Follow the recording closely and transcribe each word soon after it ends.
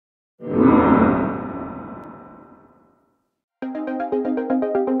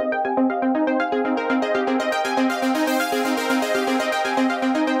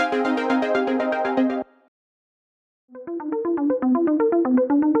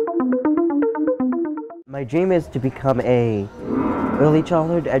My dream is to become a early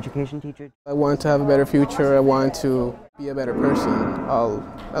childhood education teacher. I want to have a better future. I want to be a better person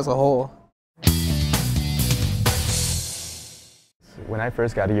as a whole. When I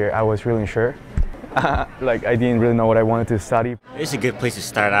first got here, I was really unsure. Like, I didn't really know what I wanted to study. It's a good place to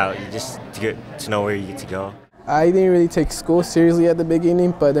start out, just to get to know where you get to go. I didn't really take school seriously at the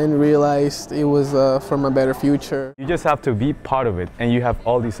beginning, but then realized it was for my better future. You just have to be part of it, and you have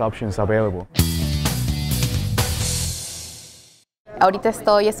all these options available. Ahorita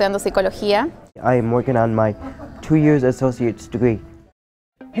estoy estudiando psicología. I am working on my 2 years associate's degree.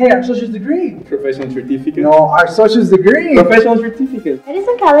 Hey, our associate's degree! Professional certificate? No, our associate's degree! Professional certificate!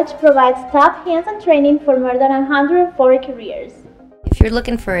 Madison College provides top hands-on training for more than 140 careers. If you're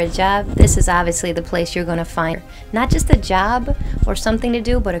looking for a job, this is obviously the place you're going to find not just a job or something to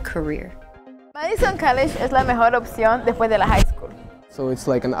do, but a career. Madison College es la mejor opción después de la high school. So it's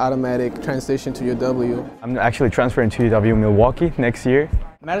like an automatic transition to UW. I'm actually transferring to UW Milwaukee next year.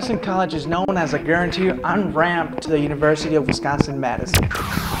 Madison College is known as a guarantee on-ramp to the University of Wisconsin-Madison.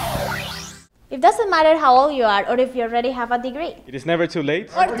 It doesn't matter how old you are or if you already have a degree. It is never too late.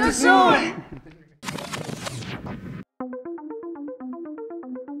 Or too soon!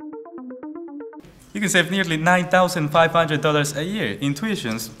 You can save nearly $9,500 a year in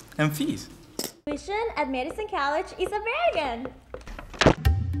tuitions and fees. Tuition at Madison College is a bargain.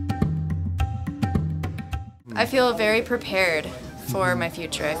 I feel very prepared for my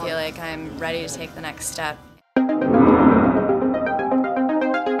future. I feel like I'm ready to take the next step.